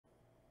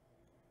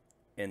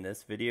In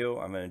this video,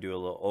 I'm going to do a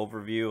little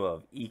overview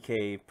of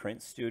EK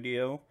Print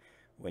Studio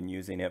when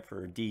using it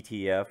for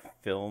DTF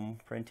film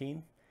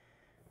printing.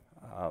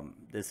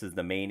 This is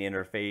the main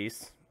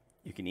interface.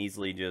 You can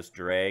easily just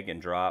drag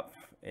and drop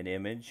an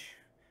image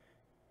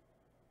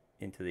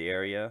into the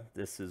area.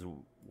 This is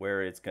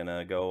where it's going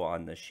to go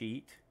on the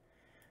sheet.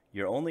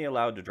 You're only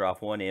allowed to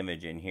drop one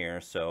image in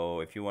here, so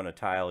if you want to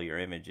tile your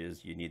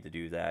images, you need to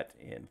do that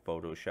in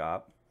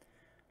Photoshop.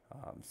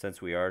 Since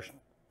we are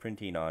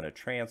printing on a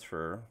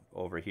transfer,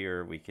 over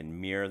here we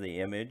can mirror the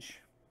image,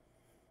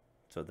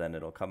 so then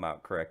it'll come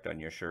out correct on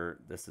your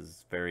shirt. This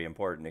is very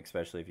important,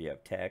 especially if you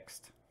have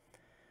text.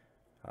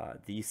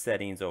 These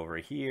settings over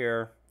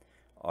here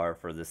are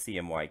for the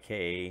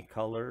CMYK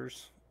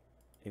colors.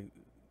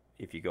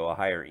 If you go a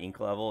higher ink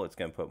level, it's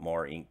going to put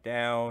more ink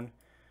down.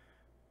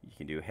 You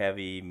can do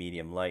heavy,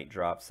 medium, light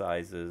drop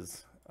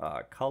sizes.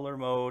 Color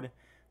mode,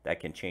 that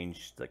can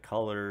change the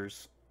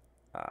colors.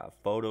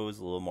 Photos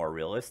a little more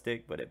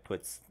realistic, but it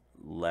puts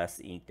less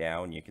ink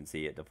down. You can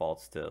see it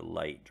defaults to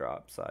light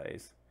drop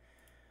size.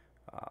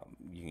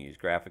 You can use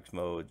graphics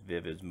mode,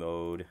 vivid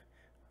mode.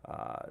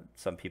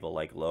 Some people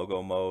like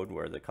logo mode,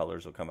 where the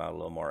colors will come out a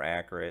little more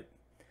accurate,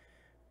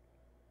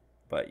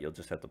 but you'll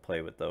just have to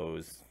play with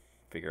those,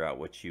 figure out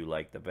what you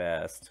like the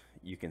best.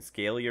 You can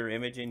scale your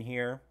image in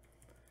here,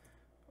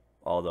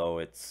 although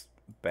it's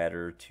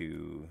better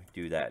to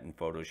do that in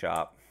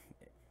Photoshop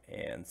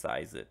and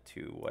size it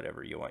to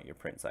whatever you want your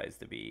print size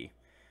to be.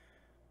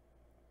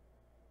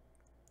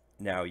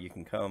 Now you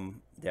can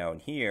come down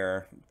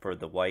here for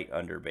the white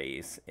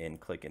underbase and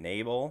click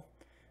enable,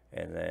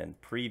 and then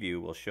preview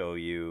will show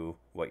you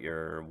what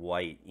your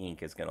white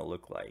ink is going to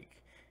look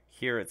like.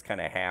 Here it's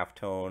kind of half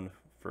tone.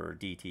 For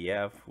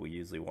DTF we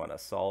usually want a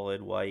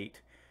solid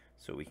white,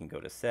 so we can go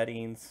to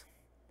settings.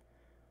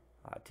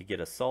 To get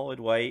a solid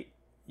white,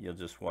 you'll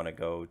just want to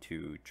go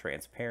to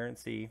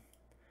transparency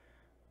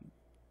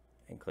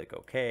and click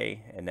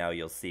OK, and now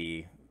you'll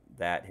see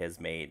that has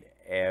made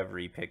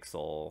every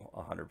pixel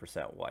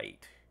 100%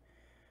 white.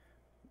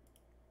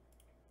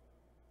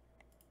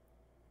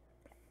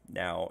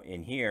 Now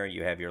in here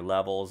you have your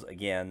levels.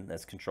 Again,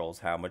 this controls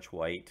how much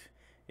white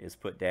is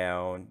put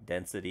down.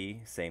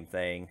 Density, same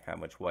thing, how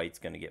much white's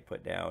going to get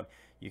put down.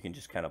 You can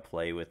just kind of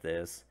play with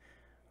this.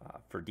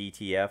 For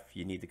DTF,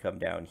 you need to come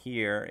down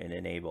here and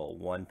enable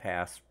one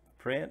pass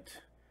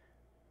print,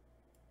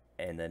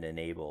 and then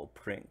enable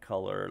print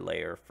color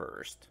layer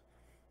first.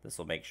 This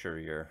will make sure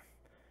your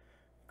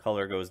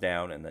color goes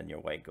down and then your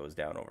white goes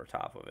down over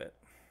top of it.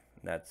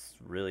 And that's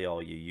really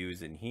all you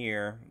use in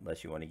here,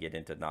 unless you want to get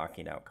into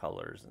knocking out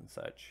colors and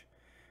such.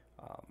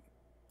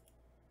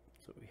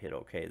 So we hit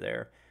OK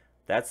there.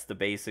 That's the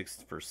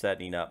basics for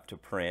setting up to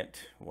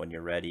print. When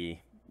you're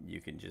ready, you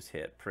can just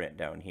hit print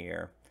down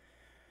here.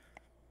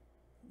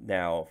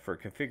 Now for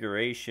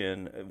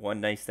configuration,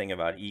 one nice thing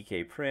about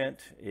EK Print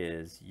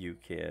is you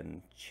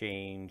can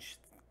change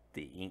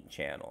the ink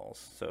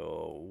channels.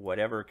 So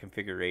whatever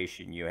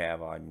configuration you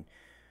have on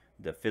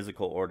the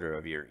physical order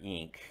of your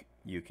ink,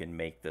 you can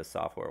make the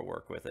software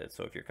work with it.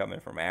 So if you're coming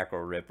from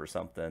Acro RIP or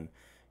something,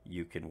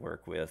 you can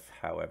work with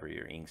however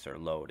your inks are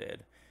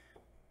loaded.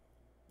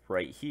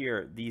 Right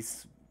here,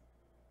 these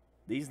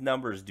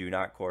numbers do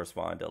not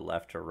correspond to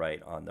left to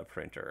right on the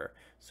printer.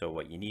 So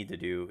what you need to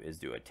do is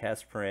do a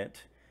test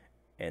print,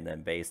 and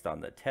then based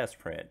on the test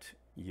print,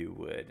 you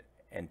would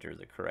enter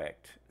the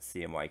correct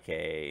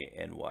CMYK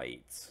and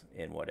whites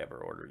in whatever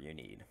order you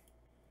need.